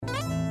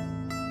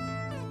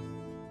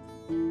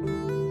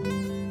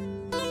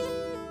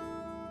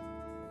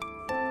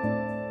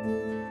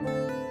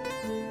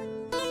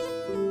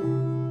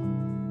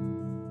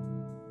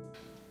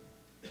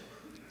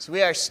So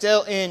we are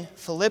still in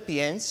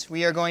Philippians.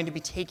 We are going to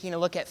be taking a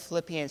look at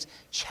Philippians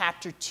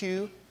chapter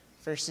 2,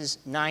 verses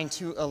 9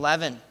 to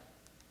 11.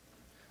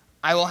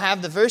 I will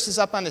have the verses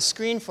up on the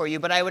screen for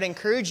you, but I would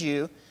encourage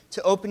you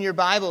to open your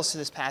Bibles to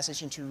this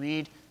passage and to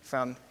read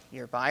from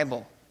your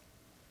Bible.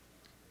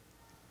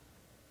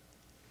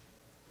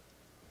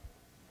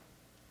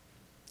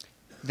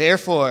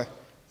 Therefore,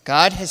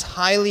 God has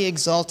highly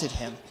exalted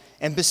him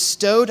and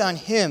bestowed on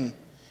him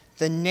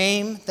the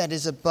name that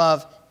is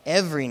above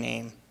every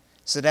name,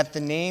 so that at the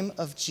name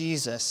of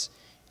Jesus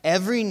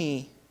every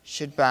knee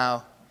should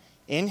bow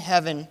in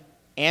heaven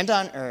and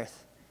on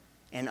earth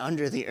and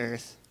under the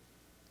earth,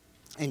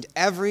 and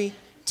every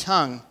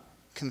tongue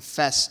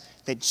confess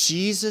that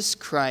Jesus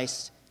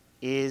Christ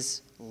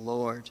is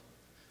Lord,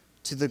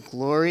 to the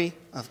glory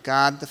of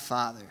God the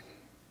Father.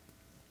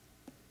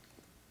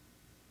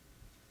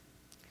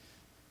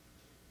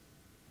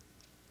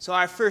 So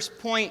our first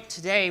point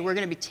today, we're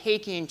going to be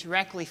taking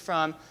directly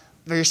from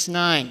verse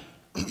 9.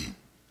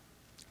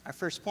 Our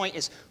first point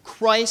is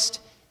Christ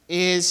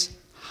is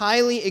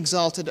highly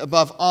exalted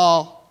above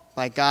all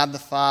by God the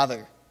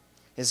Father.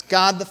 It is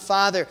God the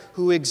Father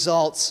who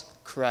exalts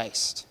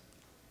Christ.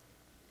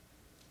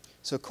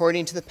 So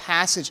according to the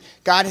passage,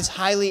 God has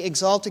highly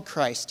exalted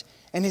Christ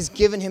and has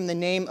given him the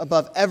name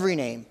above every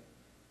name.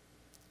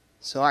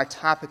 So our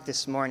topic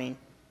this morning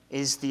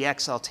is the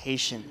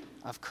exaltation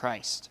of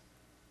Christ.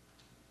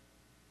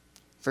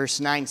 Verse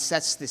 9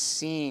 sets the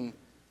scene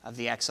of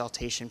the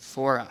exaltation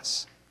for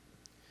us.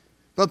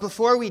 But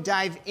before we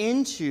dive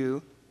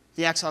into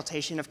the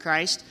exaltation of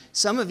Christ,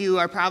 some of you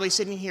are probably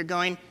sitting here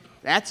going,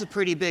 that's a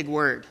pretty big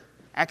word,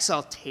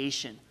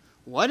 exaltation.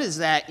 What does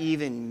that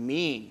even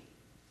mean?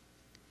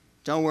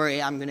 Don't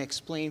worry, I'm going to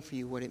explain for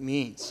you what it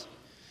means.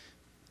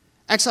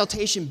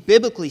 Exaltation,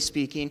 biblically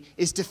speaking,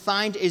 is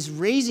defined as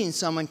raising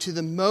someone to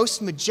the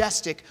most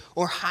majestic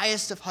or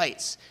highest of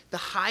heights, the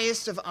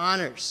highest of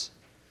honors.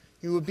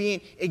 You were being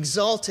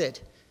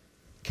exalted,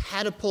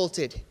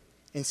 catapulted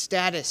in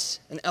status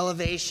and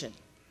elevation.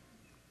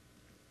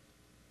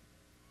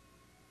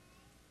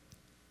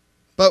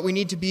 But we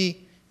need to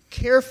be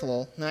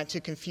careful not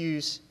to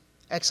confuse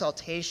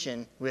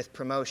exaltation with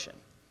promotion.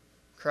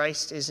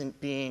 Christ isn't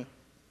being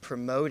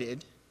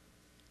promoted,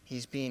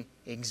 he's being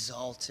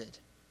exalted.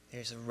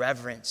 There's a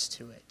reverence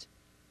to it.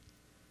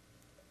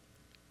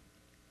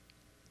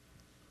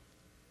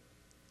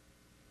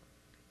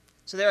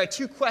 So there are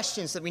two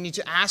questions that we need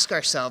to ask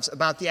ourselves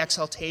about the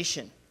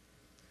exaltation.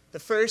 The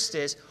first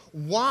is,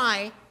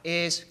 why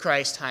is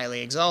Christ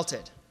highly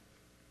exalted?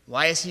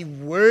 Why is he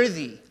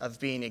worthy of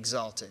being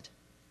exalted?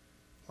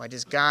 Why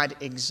does God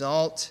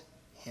exalt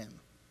him?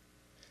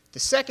 The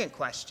second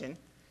question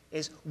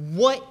is,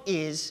 what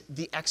is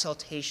the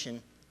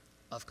exaltation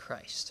of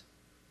Christ?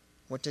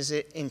 What does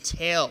it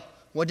entail?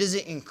 What does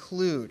it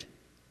include?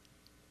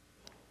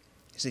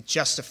 Is it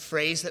just a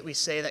phrase that we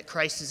say that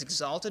Christ is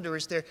exalted, or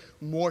is there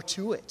more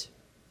to it?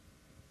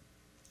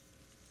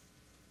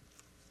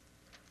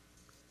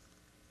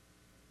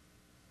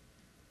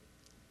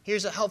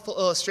 Here's a helpful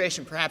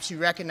illustration. Perhaps you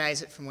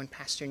recognize it from when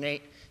Pastor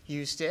Nate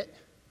used it.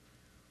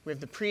 We have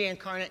the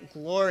pre-incarnate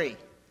glory,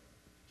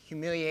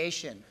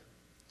 humiliation,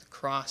 the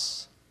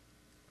cross,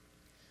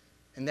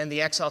 and then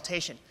the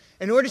exaltation.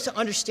 In order to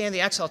understand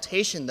the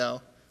exaltation,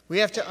 though, we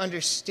have to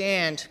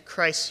understand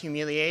Christ's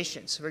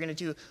humiliation. So we're going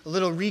to do a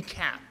little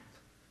recap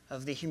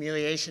of the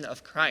humiliation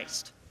of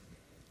Christ.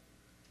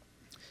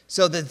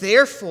 So the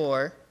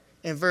therefore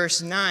in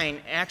verse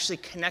 9 actually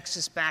connects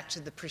us back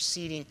to the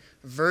preceding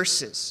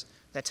verses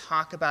that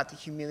talk about the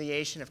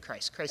humiliation of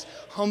Christ. Christ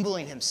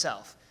humbling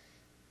himself.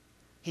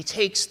 He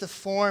takes the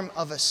form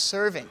of a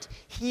servant.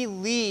 He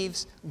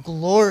leaves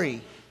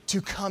glory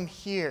to come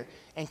here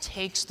and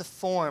takes the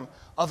form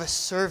of a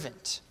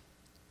servant.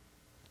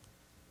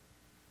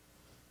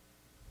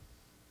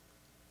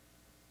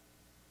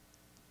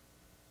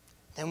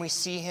 Then we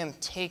see him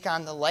take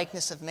on the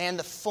likeness of man,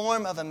 the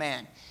form of a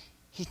man.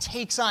 He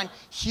takes on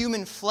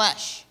human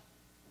flesh.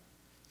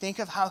 Think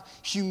of how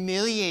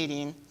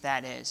humiliating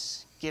that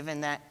is, given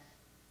that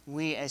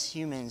we as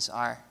humans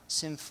are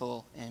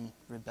sinful and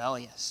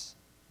rebellious.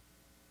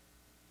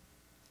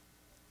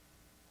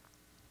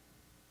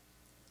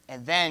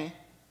 And then,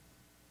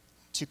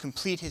 to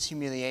complete his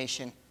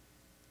humiliation,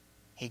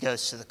 he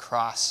goes to the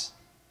cross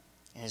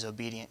and is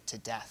obedient to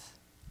death.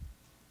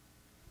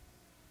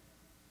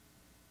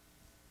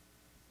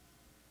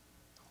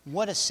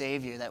 What a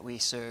Savior that we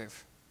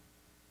serve.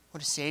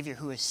 What a Savior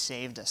who has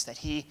saved us, that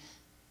he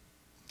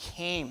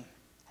came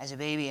as a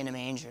baby in a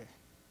manger,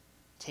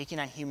 taking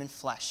on human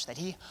flesh, that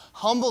he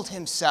humbled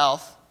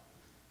himself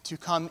to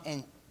come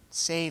and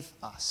save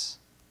us.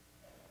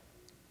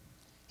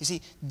 You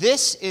see,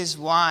 this is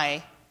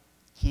why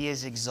he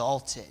is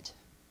exalted,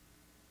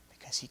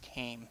 because he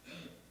came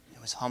and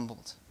was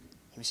humbled.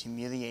 He was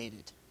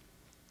humiliated.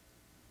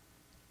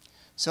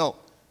 So,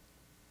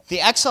 the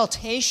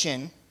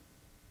exaltation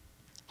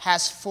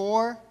has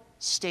 4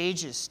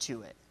 stages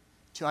to it.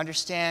 To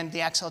understand the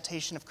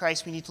exaltation of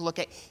Christ, we need to look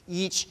at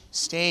each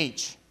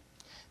stage.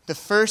 The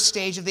first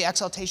stage of the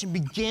exaltation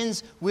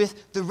begins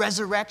with the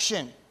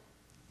resurrection.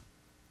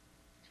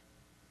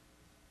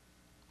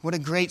 What a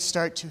great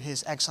start to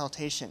his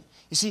exaltation.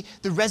 You see,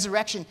 the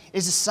resurrection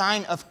is a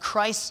sign of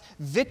Christ's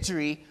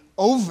victory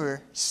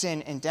over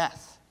sin and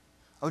death.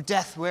 "O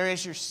death, where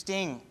is your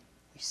sting?"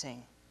 we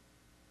sing.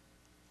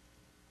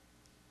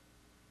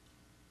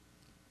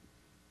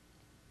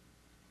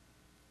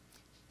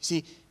 You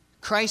see,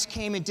 Christ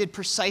came and did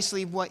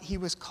precisely what he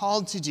was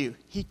called to do.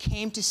 He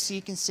came to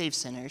seek and save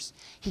sinners.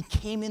 He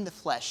came in the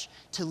flesh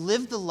to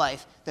live the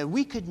life that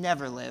we could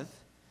never live.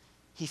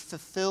 He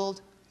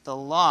fulfilled the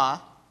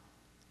law,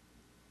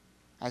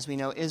 as we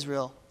know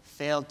Israel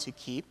failed to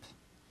keep.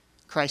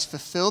 Christ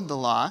fulfilled the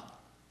law,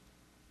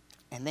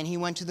 and then he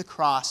went to the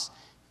cross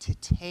to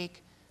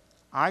take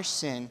our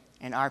sin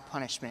and our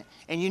punishment.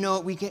 And you know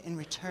what we get in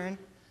return?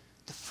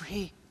 The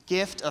free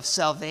gift of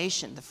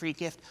salvation, the free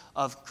gift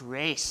of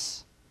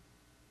grace.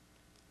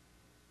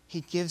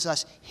 He gives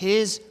us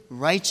his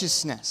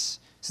righteousness.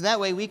 So that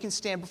way we can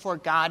stand before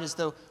God as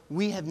though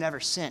we have never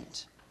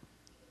sinned.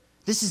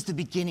 This is the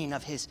beginning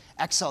of his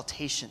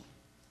exaltation.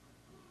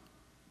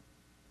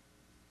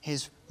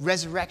 His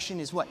resurrection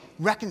is what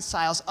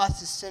reconciles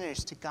us as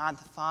sinners to God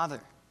the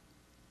Father.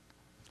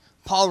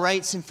 Paul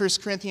writes in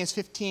 1 Corinthians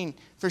 15,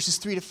 verses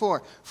 3 to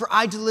 4, "For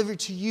I delivered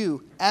to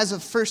you as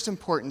of first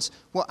importance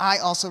what I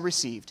also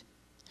received,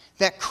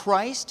 that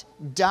Christ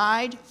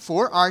died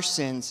for our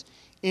sins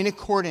in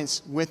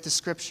accordance with the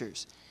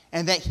Scriptures,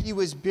 and that he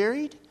was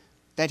buried,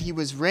 that he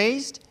was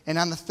raised, and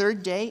on the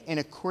third day in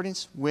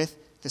accordance with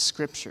the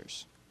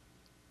Scriptures."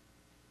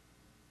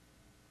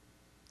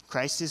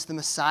 Christ is the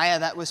Messiah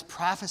that was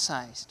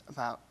prophesied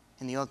about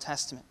in the Old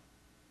Testament.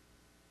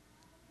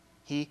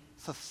 He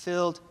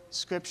fulfilled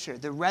Scripture.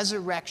 The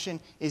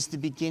resurrection is the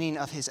beginning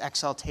of his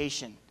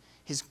exaltation,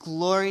 his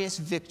glorious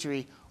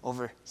victory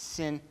over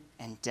sin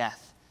and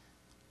death.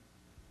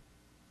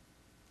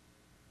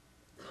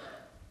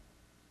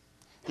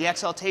 The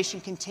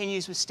exaltation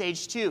continues with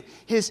stage 2,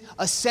 his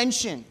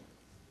ascension.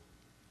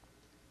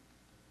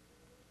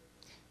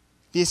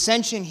 The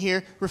ascension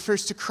here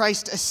refers to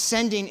Christ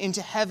ascending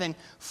into heaven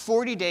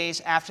 40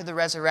 days after the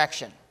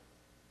resurrection.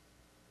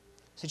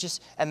 So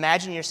just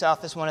imagine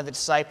yourself as one of the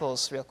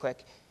disciples real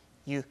quick.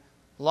 You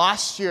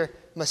lost your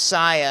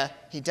Messiah.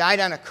 He died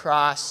on a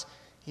cross.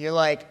 You're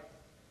like,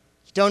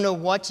 you don't know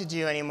what to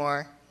do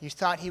anymore. You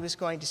thought he was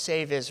going to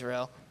save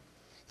Israel.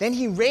 Then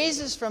he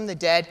raises from the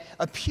dead,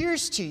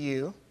 appears to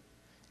you,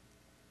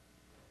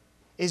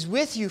 is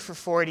with you for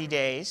 40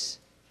 days,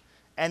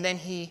 and then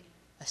he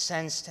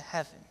ascends to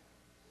heaven.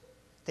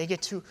 They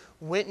get to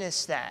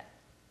witness that.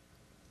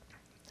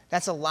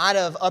 That's a lot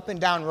of up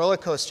and down roller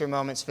coaster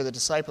moments for the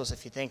disciples,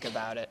 if you think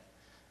about it.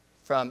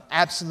 From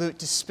absolute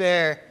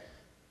despair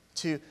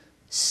to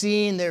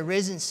seeing their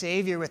risen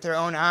Savior with their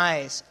own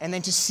eyes, and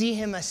then to see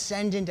him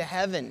ascend into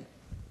heaven.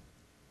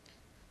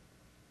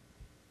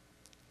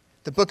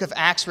 The book of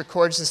Acts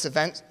records this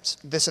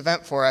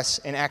event for us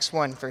in Acts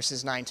 1,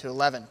 verses 9 to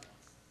 11.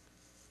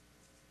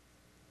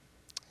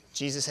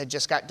 Jesus had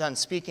just got done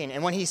speaking,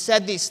 and when he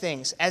said these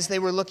things, as they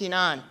were looking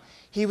on,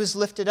 he was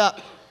lifted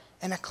up,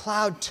 and a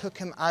cloud took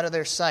him out of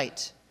their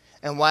sight.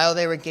 And while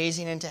they were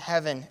gazing into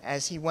heaven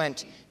as he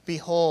went,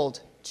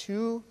 behold,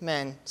 2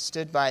 men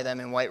stood by them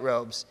in white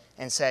robes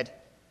and said,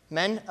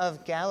 "Men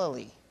of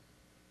Galilee,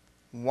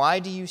 why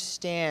do you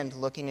stand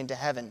looking into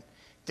heaven?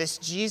 This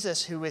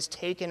Jesus who was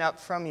taken up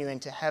from you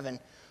into heaven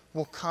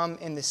will come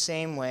in the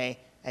same way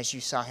as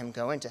you saw him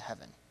go into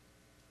heaven."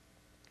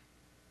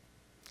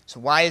 So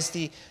why is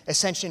the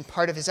ascension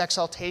part of his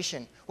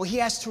exaltation? Well, he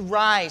has to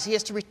rise. He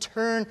has to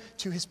return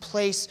to his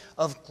place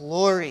of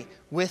glory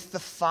with the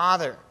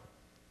Father.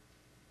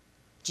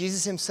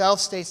 Jesus himself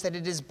states that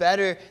it is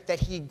better that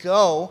he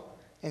go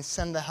and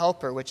send the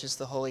Helper, which is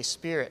the Holy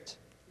Spirit.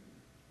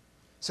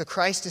 So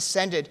Christ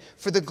ascended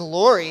for the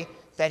glory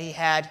that he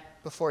had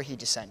before he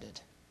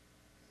descended.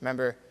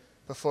 Remember,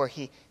 before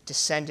he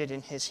descended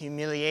in his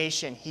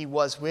humiliation, he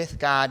was with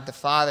God the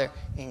Father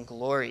in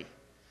glory.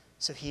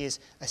 So he is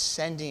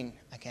ascending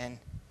again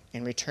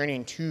and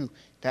returning to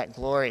that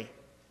glory.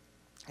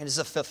 It is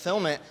a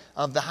fulfillment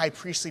of the high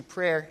priestly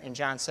prayer in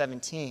John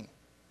 17.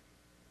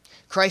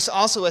 Christ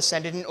also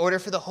ascended in order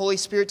for the Holy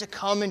Spirit to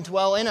come and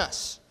dwell in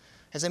us.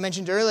 As I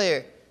mentioned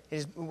earlier,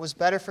 it was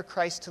better for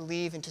Christ to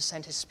leave and to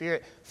send his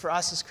Spirit for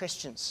us as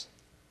Christians.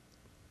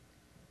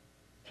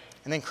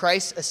 And then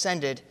Christ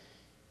ascended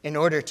in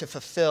order to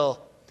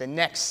fulfill the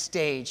next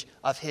stage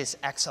of his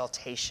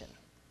exaltation,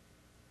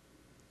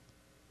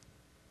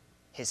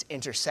 his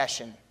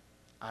intercession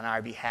on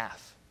our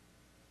behalf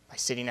by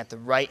sitting at the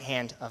right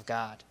hand of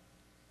God.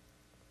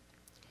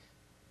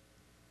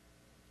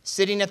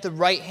 Sitting at the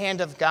right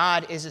hand of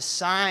God is a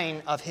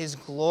sign of his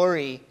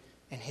glory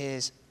and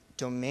his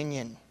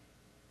dominion.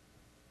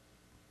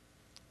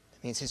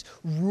 That means his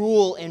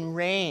rule and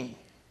reign.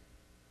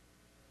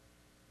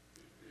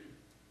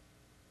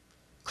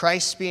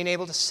 Christ being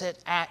able to sit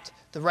at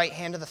the right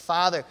hand of the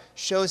Father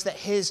shows that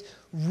his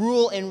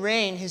rule and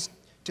reign, his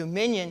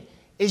dominion,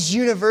 is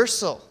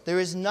universal. There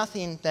is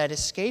nothing that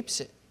escapes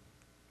it.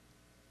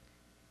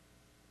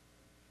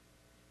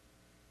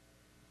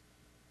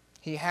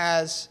 He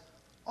has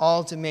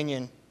all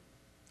dominion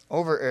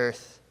over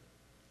earth,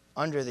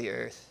 under the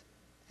earth,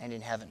 and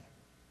in heaven.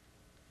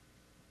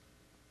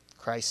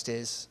 Christ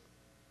is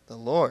the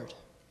Lord.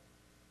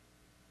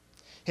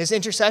 His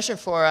intercession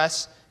for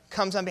us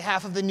comes on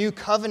behalf of the new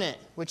covenant,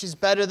 which is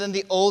better than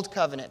the old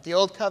covenant. The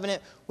old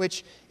covenant,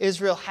 which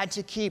Israel had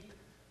to keep,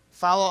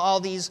 follow all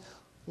these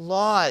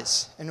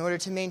laws in order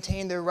to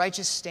maintain their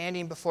righteous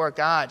standing before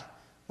God,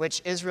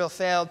 which Israel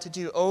failed to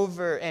do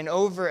over and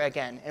over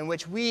again, and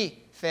which we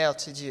fail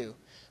to do.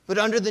 But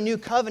under the new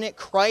covenant,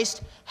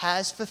 Christ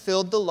has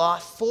fulfilled the law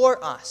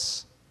for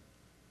us.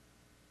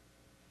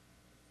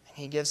 And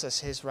he gives us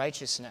his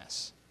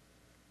righteousness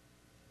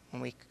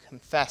when we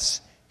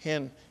confess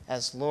him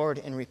as Lord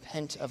and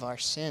repent of our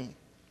sin.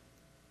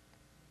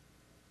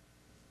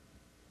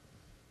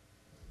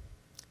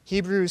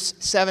 Hebrews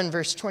 7,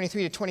 verse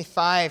 23 to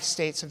 25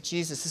 states of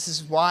Jesus, this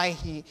is why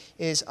he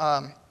is,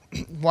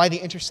 why the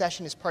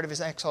intercession is part of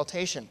his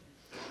exaltation.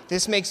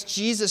 This makes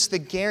Jesus the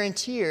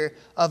guarantor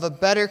of a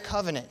better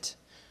covenant.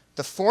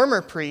 The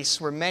former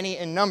priests were many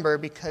in number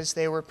because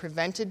they were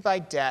prevented by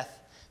death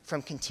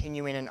from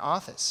continuing in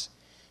office.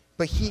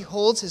 But he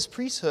holds his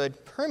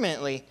priesthood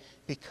permanently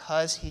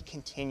because he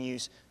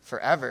continues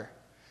forever.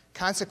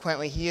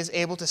 Consequently, he is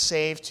able to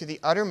save to the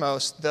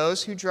uttermost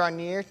those who draw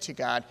near to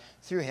God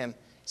through him,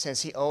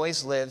 since he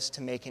always lives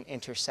to make an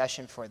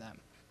intercession for them.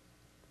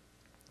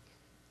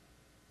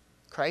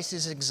 Christ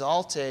is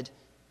exalted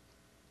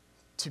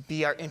to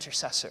be our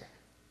intercessor,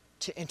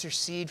 to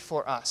intercede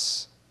for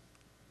us.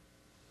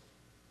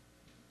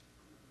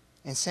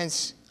 And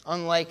since,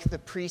 unlike the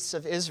priests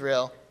of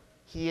Israel,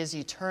 he is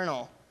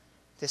eternal,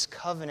 this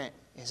covenant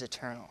is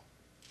eternal.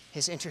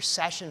 His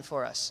intercession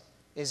for us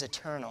is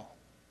eternal.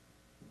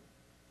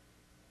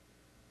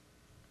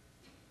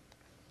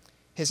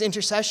 His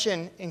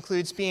intercession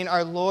includes being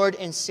our Lord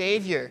and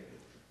Savior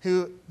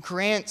who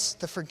grants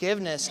the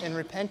forgiveness and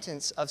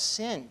repentance of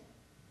sin.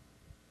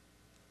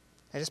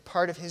 That is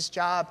part of his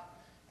job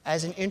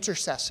as an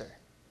intercessor.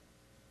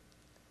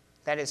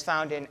 That is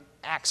found in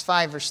Acts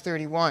 5, verse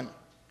 31.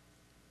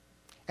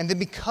 And then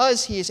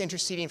because he is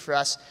interceding for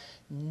us,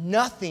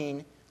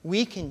 nothing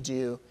we can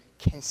do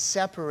can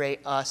separate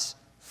us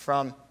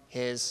from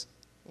his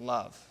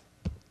love.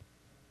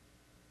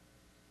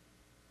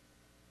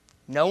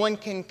 No one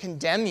can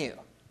condemn you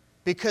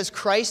because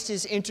Christ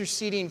is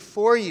interceding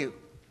for you.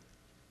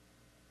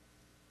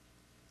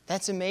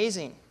 That's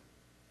amazing.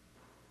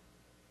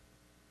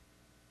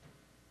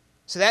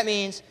 So that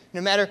means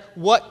no matter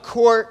what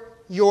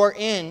court you're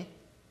in,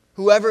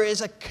 whoever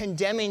is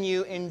condemning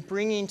you and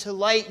bringing to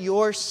light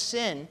your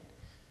sin,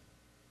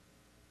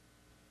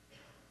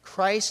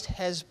 Christ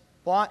has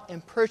bought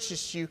and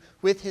purchased you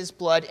with his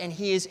blood, and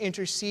he is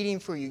interceding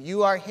for you.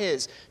 You are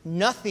his.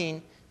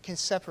 Nothing can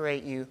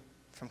separate you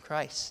from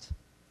Christ.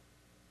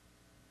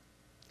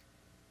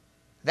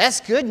 That's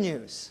good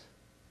news.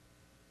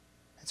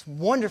 That's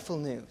wonderful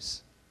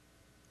news.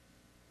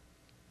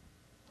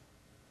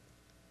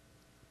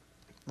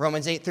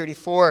 Romans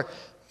 8:34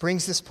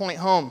 brings this point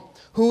home.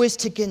 Who is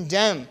to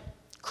condemn?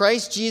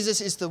 Christ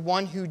Jesus is the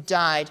one who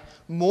died,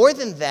 more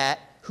than that,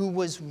 who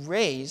was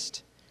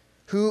raised,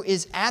 who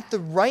is at the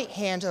right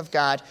hand of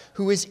God,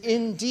 who is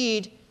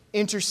indeed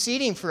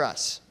interceding for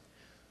us.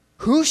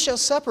 Who shall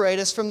separate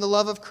us from the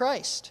love of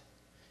Christ?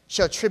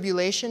 Shall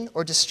tribulation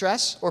or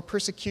distress or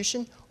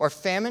persecution or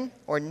famine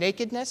or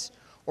nakedness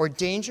or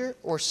danger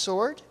or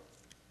sword?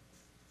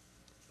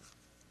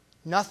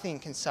 Nothing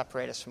can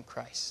separate us from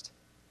Christ.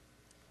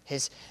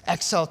 His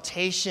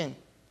exaltation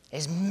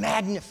is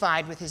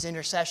magnified with his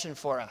intercession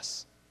for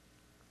us.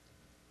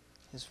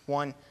 Is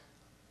one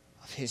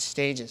of his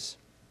stages.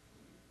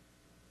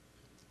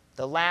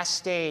 The last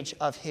stage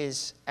of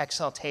his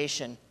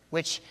exaltation,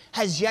 which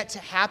has yet to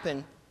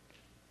happen,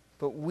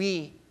 but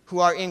we who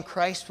are in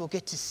Christ will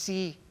get to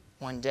see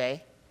one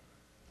day,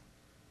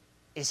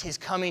 is his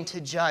coming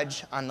to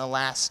judge on the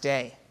last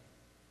day.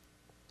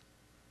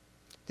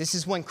 This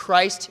is when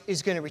Christ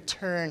is going to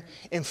return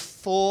in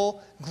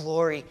full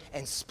glory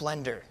and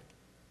splendor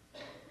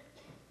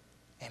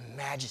and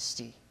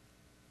majesty.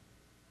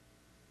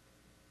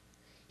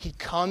 He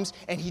comes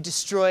and he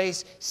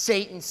destroys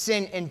Satan,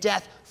 sin, and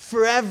death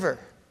forever.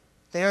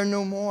 They are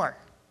no more.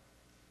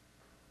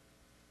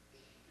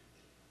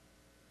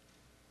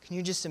 Can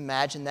you just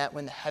imagine that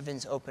when the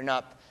heavens open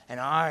up and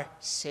our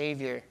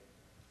Savior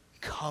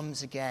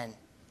comes again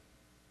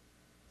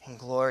in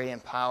glory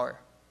and power?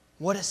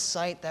 What a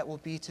sight that will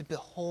be to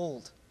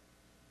behold.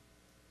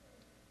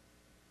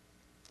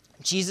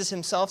 Jesus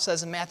himself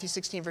says in Matthew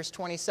 16, verse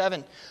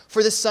 27,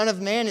 "For the Son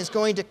of Man is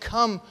going to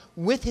come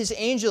with his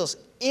angels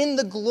in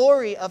the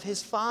glory of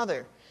his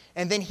Father,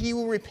 and then he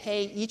will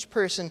repay each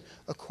person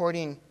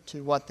according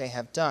to what they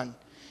have done."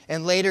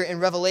 And later in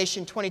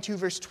Revelation 22,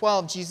 verse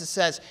 12, Jesus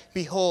says,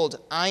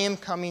 "Behold, I am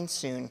coming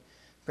soon,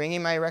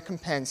 bringing my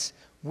recompense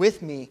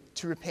with me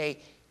to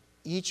repay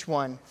each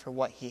one for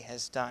what he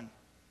has done."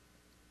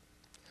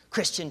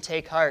 Christian,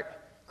 take heart.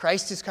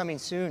 Christ is coming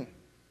soon.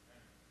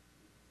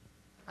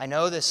 I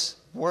know this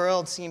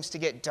world seems to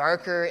get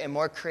darker and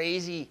more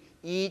crazy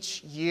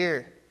each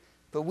year.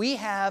 But we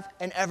have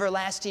an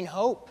everlasting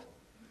hope.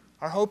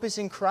 Our hope is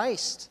in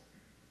Christ.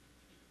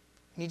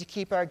 We need to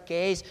keep our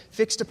gaze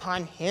fixed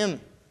upon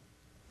him.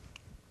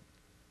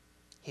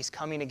 He's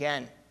coming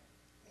again.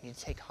 We need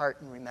to take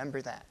heart and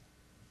remember that.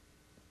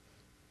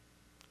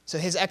 So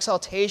his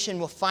exaltation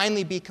will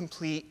finally be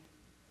complete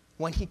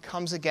when he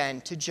comes again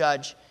to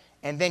judge,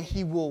 and then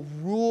he will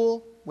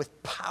rule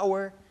with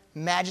power,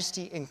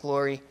 majesty, and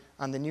glory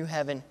on the new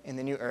heaven and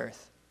the new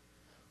earth.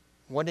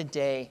 What a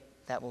day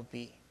that will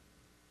be.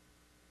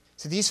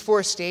 So these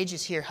 4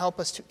 stages here help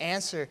us to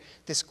answer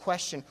this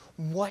question: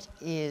 what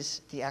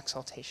is the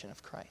exaltation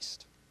of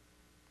Christ?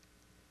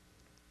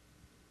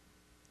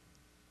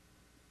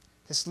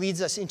 This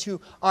leads us into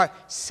our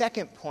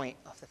second point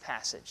of the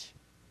passage.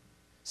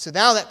 So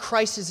now that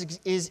Christ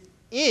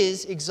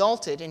is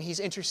exalted and he's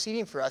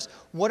interceding for us,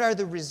 what are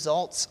the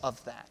results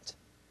of that?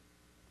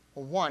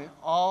 Well, 1,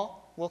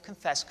 all will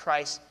confess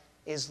Christ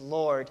is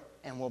Lord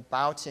and will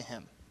bow to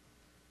him.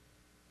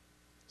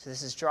 So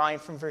this is drawing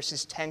from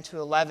verses 10 to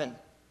 11.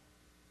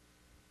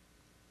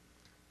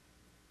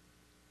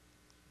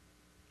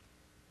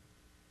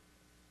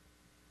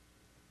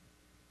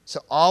 So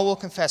all will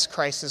confess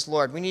Christ is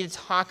Lord. We need to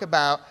talk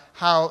about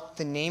how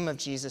the name of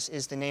Jesus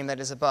is the name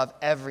that is above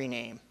every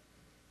name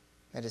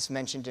that is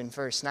mentioned in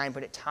verse 9,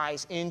 but it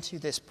ties into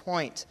this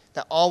point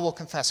that all will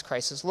confess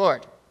Christ is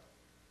Lord.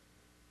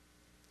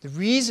 The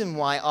reason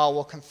why all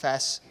will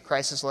confess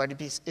Christ is Lord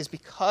is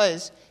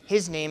because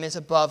his name is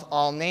above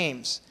all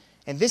names.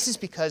 And this is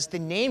because the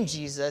name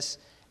Jesus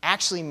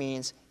actually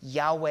means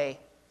Yahweh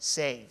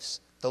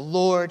saves. The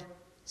Lord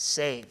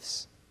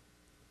saves.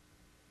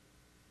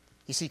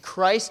 You see,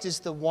 Christ is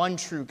the one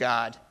true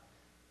God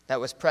that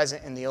was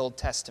present in the Old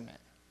Testament.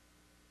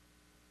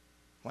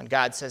 When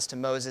God says to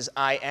Moses,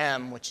 I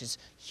am, which is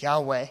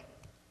Yahweh,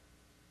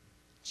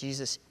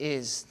 Jesus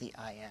is the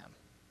I am.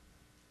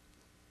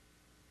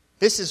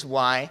 This is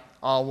why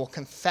all will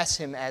confess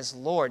him as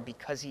Lord,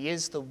 because he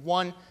is the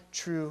one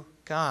true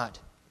God.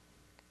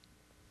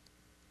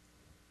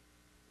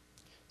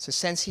 So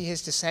since he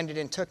has descended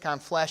and took on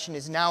flesh and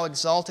is now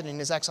exalted in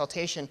his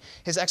exaltation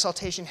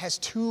has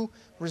 2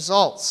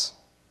 results.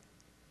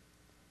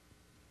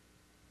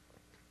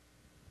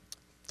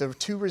 The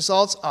 2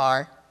 results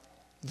are,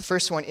 the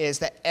first one is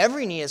that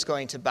every knee is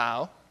going to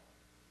bow,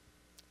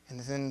 and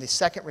then the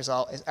second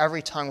result is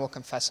every tongue will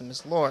confess him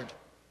as Lord.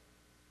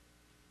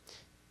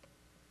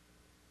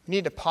 We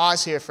need to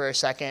pause here for a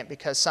second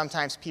because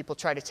sometimes people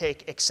try to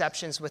take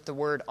exceptions with the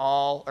word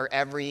all or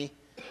every.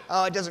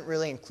 Oh, it doesn't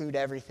really include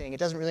everything. It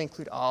doesn't really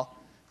include all.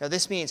 No,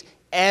 this means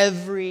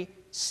every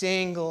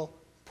single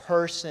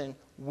person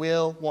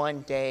will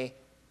one day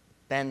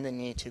bend the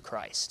knee to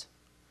Christ.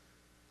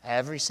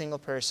 Every single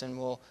person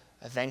will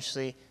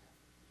eventually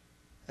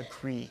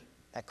agree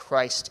that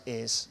Christ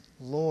is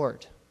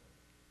Lord.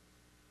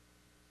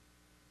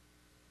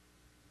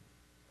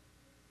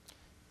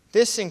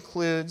 This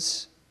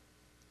includes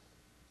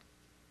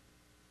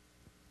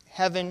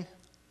heaven,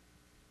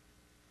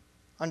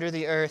 under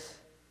the earth,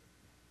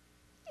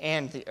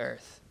 and the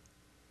earth.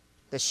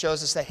 This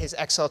shows us that his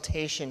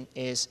exaltation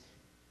is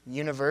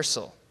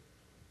universal.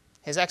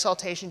 His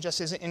exaltation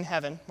just isn't in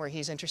heaven, where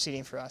he's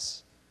interceding for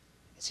us.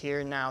 It's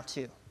here and now,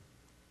 too.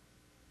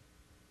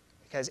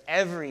 Because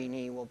every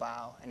knee will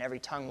bow and every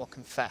tongue will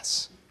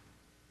confess.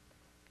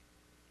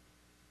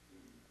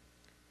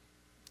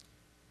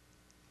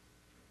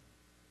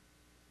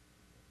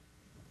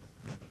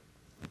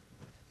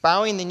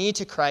 Bowing the knee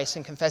to Christ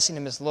and confessing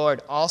him as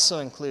Lord also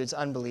includes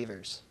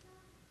unbelievers.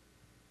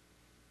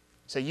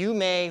 So you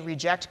may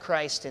reject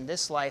Christ in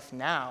this life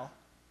now,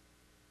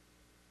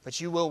 but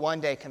you will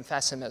one day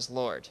confess him as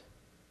Lord.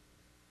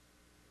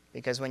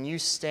 Because when you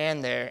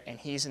stand there and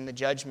he's in the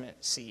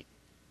judgment seat,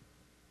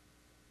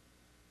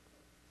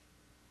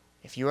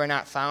 if you are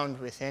not found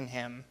with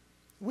him,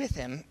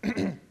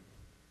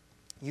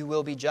 you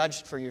will be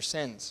judged for your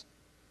sins.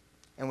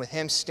 And with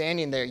him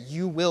standing there,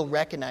 you will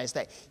recognize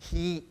that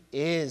he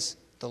is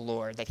the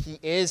Lord, that he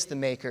is the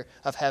maker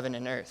of heaven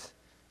and earth.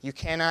 You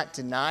cannot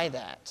deny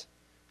that.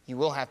 You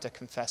will have to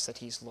confess that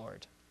he's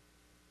Lord.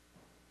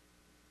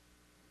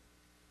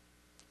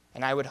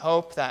 And I would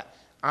hope that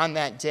on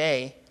that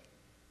day,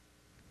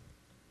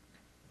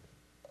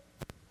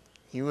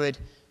 you would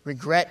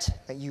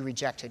regret that you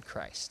rejected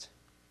Christ.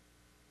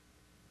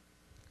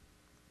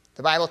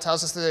 The Bible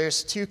tells us that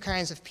there's 2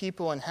 kinds of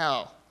people in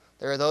hell.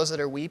 There are those that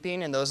are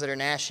weeping and those that are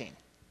gnashing.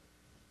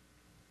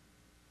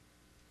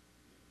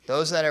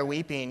 Those that are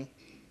weeping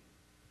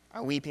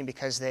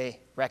because they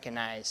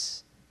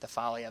recognize the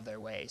folly of their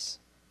ways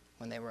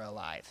when they were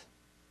alive.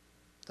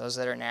 Those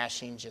that are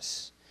gnashing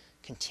just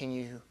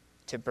continue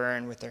to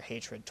burn with their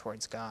hatred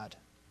towards God.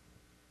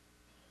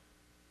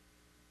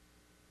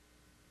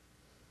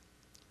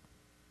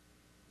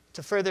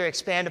 To further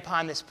expand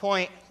upon this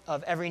point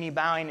of every knee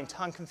bowing and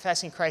tongue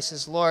confessing Christ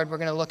as Lord, we're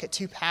going to look at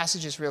 2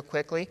 passages real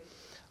quickly.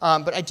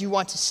 But I do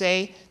want to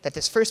say that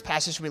this first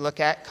passage we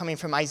look at, coming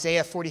from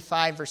Isaiah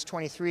 45, verse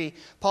 23,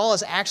 Paul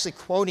is actually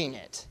quoting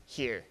it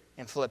here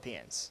in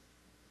Philippians.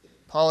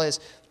 Paul is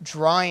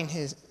drawing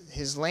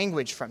his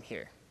language from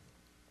here.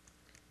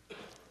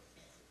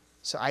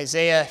 So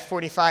Isaiah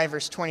 45,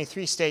 verse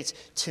 23 states,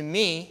 "To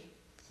me,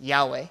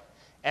 Yahweh,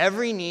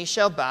 every knee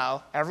shall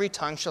bow, every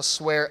tongue shall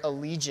swear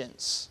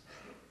allegiance."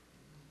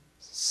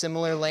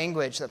 Similar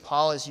language that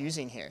Paul is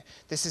using here.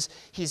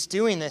 He's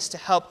doing this to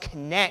help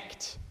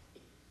connect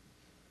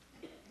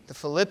the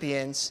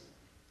Philippians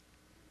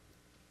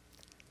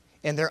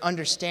and their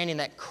understanding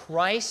that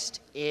Christ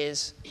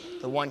is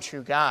the one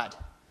true God,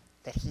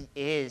 that he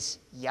is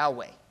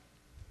Yahweh.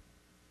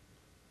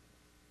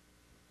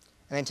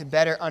 And then to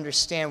better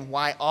understand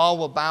why all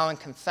will bow and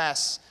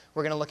confess,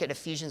 we're going to look at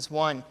Ephesians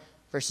 1,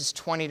 verses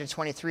 20 to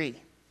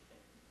 23.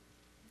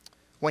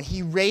 "When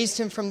he raised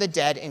him from the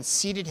dead and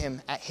seated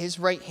him at his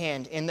right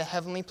hand in the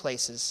heavenly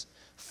places,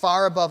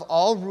 far above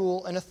all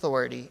rule and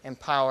authority and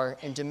power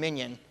and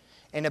dominion,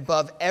 and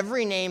above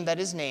every name that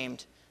is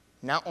named,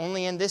 not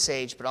only in this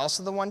age, but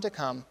also the one to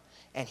come,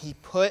 and he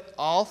put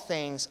all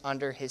things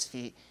under his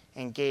feet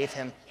and gave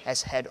him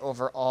as head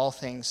over all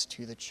things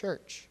to the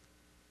church."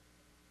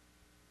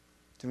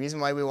 The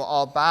reason why we will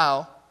all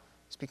bow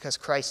is because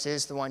Christ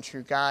is the one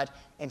true God,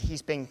 and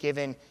he's been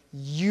given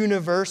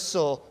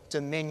universal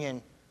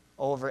dominion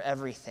over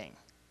everything.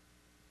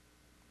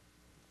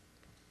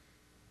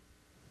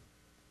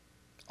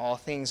 All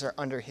things are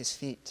under his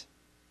feet.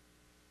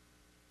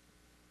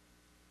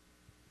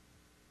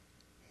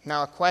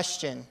 Now, a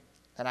question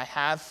that I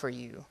have for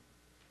you: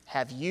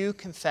 have you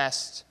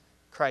confessed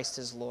Christ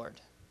as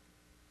Lord?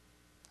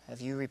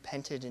 Have you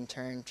repented and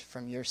turned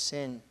from your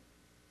sin?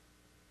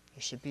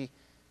 You should be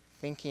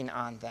thinking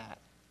on that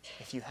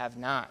if you have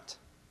not.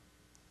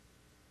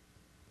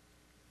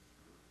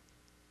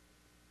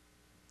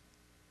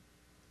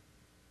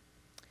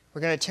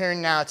 We're going to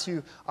turn now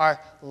to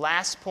our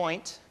last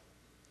point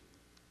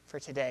for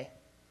today,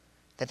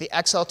 that the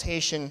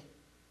exaltation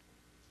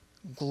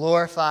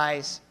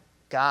glorifies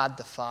God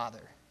the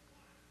Father.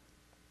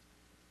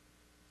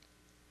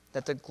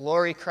 That the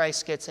glory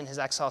Christ gets in his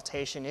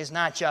exaltation is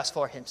not just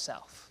for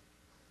himself,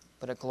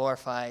 but it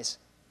glorifies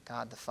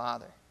God the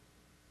Father.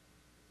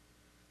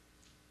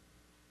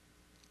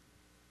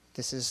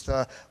 This is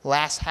the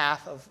last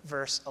half of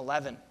verse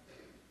 11.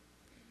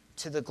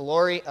 To the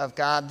glory of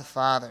God the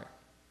Father.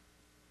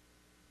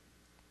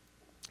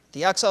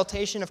 The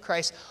exaltation of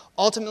Christ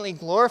ultimately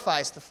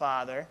glorifies the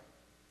Father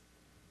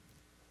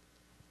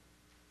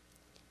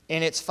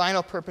in its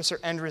final purpose or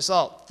end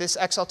result. This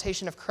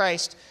exaltation of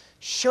Christ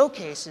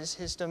showcases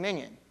his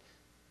dominion.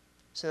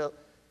 So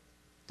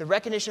the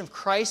recognition of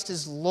Christ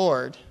as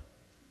Lord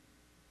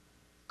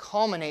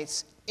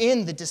culminates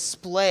in the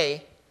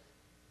display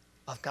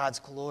of God's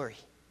glory.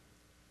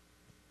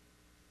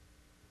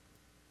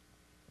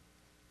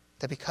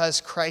 That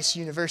because Christ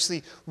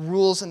universally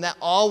rules and that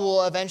all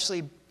will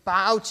eventually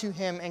bow to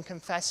him and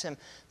confess him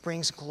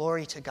brings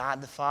glory to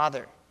God the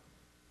Father.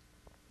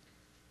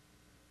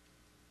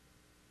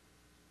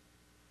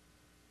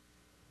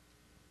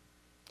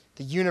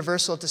 The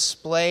universal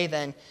display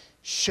then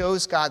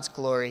shows God's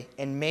glory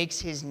and makes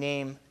his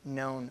name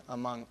known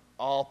among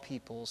all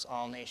peoples,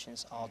 all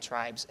nations, all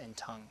tribes, and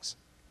tongues.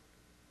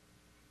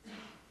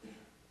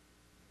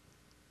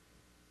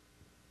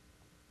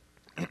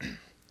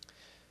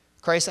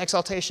 Christ's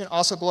exaltation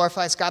also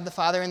glorifies God the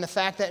Father in the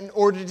fact that in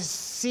order to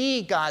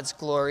see God's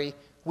glory,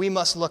 we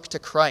must look to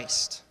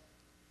Christ.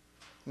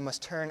 We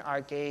must turn our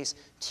gaze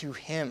to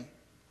him.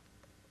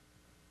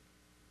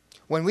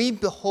 When we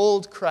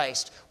behold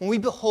Christ, when we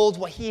behold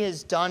what he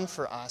has done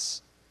for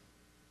us,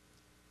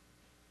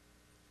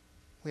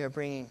 we are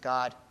bringing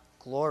God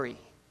glory.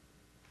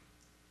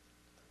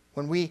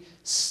 When we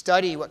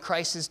study what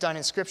Christ has done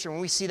in Scripture, when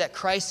we see that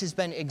Christ has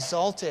been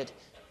exalted,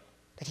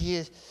 that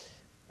he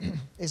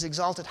is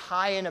exalted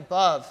high and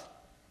above,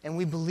 and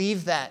we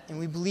believe that, and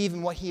we believe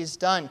in what he has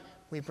done,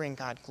 we bring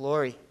God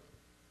glory.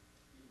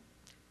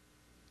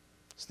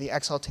 So the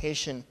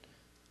exaltation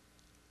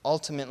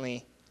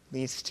ultimately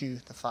leads to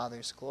the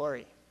Father's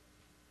glory.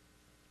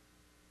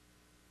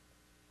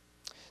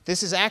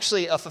 This is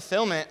actually a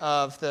fulfillment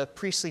of the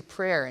priestly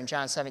prayer in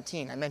John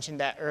 17. I mentioned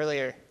that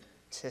earlier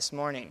this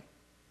morning.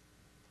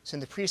 So in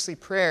the priestly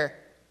prayer,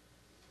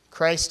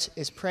 Christ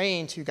is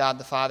praying to God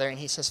the Father, and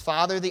he says,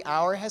 "Father, the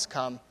hour has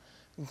come.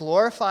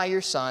 Glorify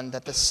your Son,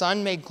 that the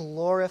Son may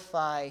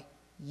glorify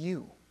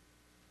you,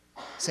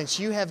 since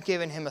you have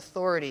given him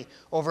authority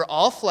over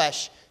all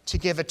flesh to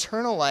give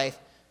eternal life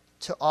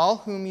to all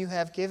whom you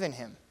have given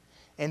him.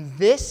 And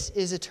this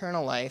is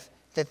eternal life,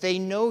 that they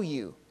know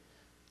you,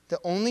 the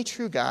only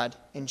true God,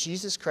 and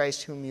Jesus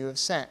Christ whom you have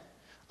sent.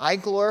 I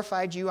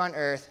glorified you on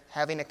earth,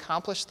 having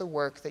accomplished the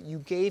work that you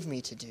gave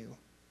me to do.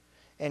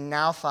 And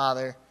now,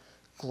 Father,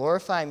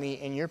 glorify me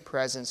in your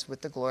presence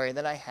with the glory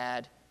that I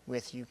had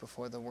with you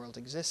before the world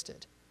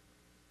existed."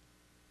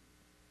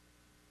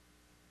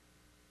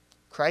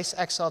 Christ's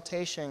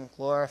exaltation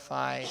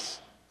glorifies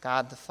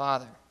God the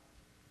Father.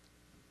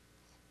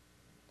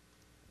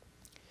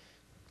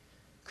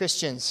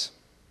 Christians,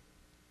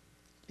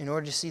 in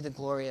order to see the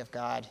glory of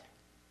God,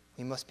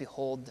 we must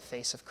behold the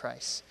face of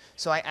Christ.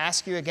 So I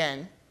ask you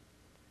again,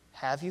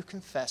 Have you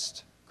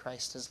confessed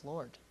Christ as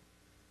Lord?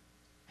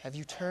 Have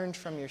you turned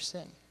from your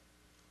sin?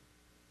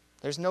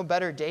 There's no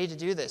better day to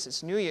do this.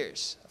 It's New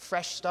Year's, a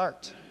fresh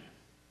start.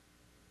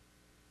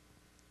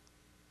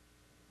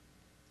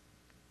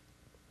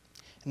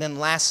 And then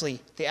lastly,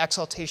 the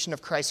exaltation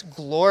of Christ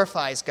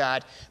glorifies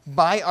God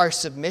by our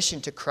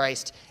submission to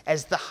Christ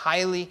as the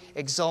highly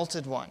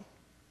exalted one.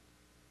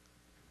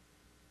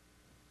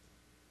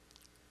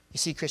 You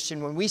see,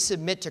 Christian, when we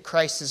submit to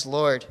Christ as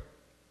Lord,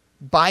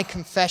 by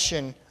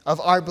confession of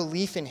our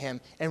belief in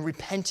him and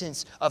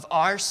repentance of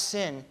our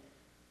sin,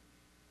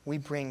 we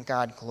bring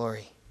God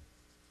glory.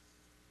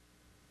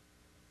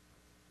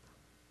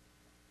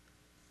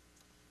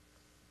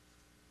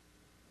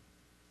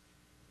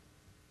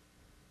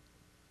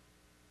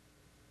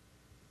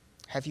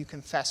 Have you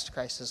confessed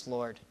Christ as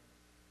Lord?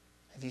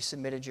 Have you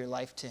submitted your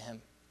life to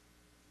him?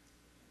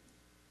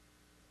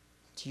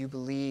 Do you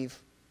believe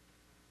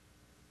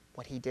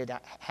what he did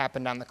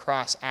happened on the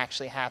cross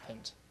actually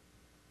happened?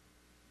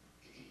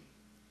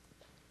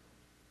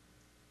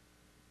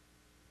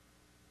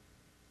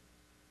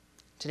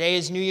 Today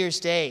is New Year's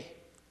Day.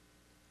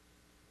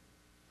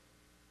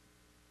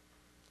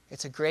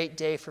 It's a great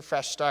day for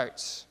fresh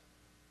starts.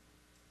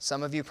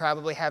 Some of you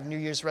probably have New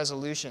Year's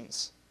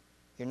resolutions.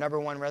 Your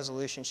number one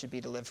resolution should be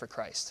to live for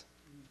Christ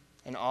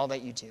in all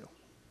that you do.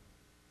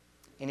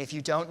 And if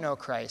you don't know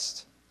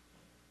Christ,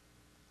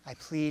 I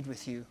plead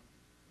with you,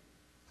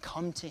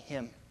 come to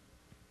him.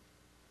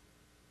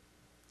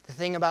 The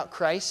thing about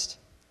Christ,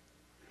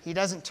 he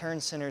doesn't turn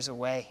sinners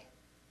away.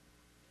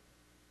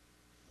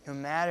 No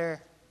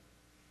matter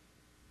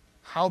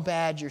how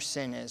bad your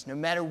sin is, no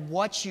matter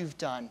what you've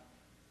done,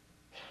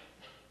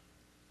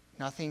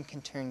 nothing can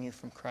turn you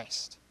from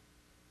Christ.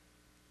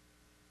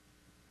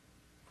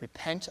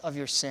 Repent of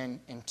your sin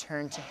and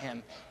turn to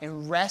him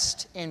and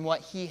rest in what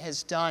he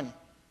has done.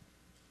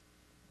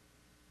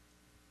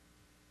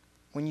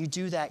 When you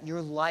do that,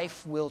 your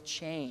life will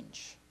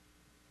change.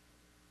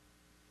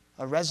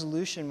 A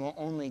resolution will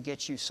only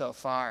get you so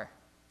far,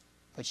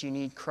 but you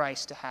need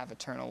Christ to have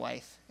eternal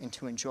life and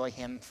to enjoy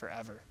him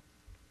forever.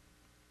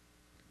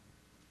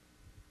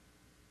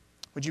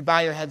 Would you bow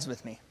your heads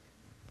with me?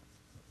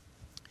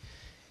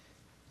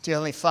 Dear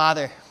Heavenly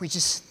Father, we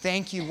just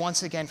thank you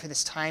once again for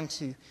this time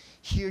to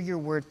hear your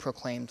word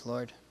proclaimed,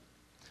 Lord.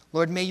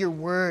 Lord, may your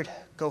word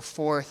go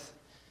forth.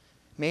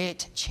 May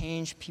it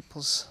change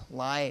people's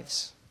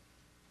lives.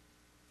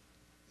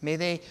 May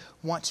they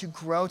want to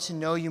grow to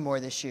know you more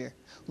this year.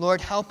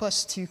 Lord, help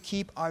us to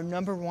keep our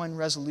number one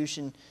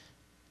resolution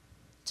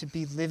to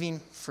be living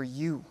for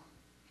you.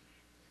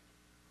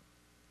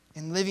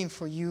 And living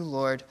for you,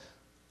 Lord,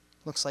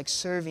 looks like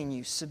serving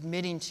you,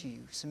 submitting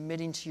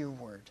to your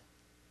word.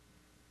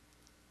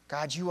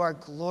 God, you are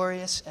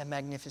glorious and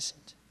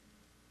magnificent.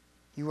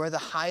 You are the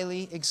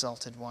highly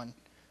exalted one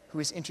who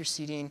is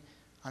interceding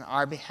on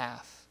our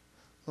behalf.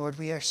 Lord,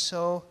 we are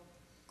so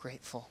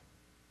grateful.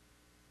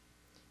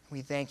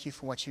 We thank you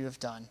for what you have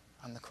done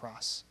on the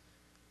cross.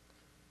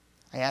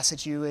 I ask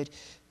that you would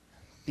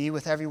be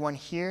with everyone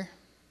here,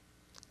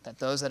 that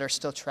those that are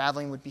still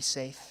traveling would be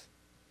safe.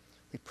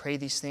 We pray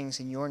these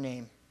things in your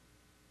name.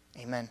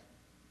 Amen.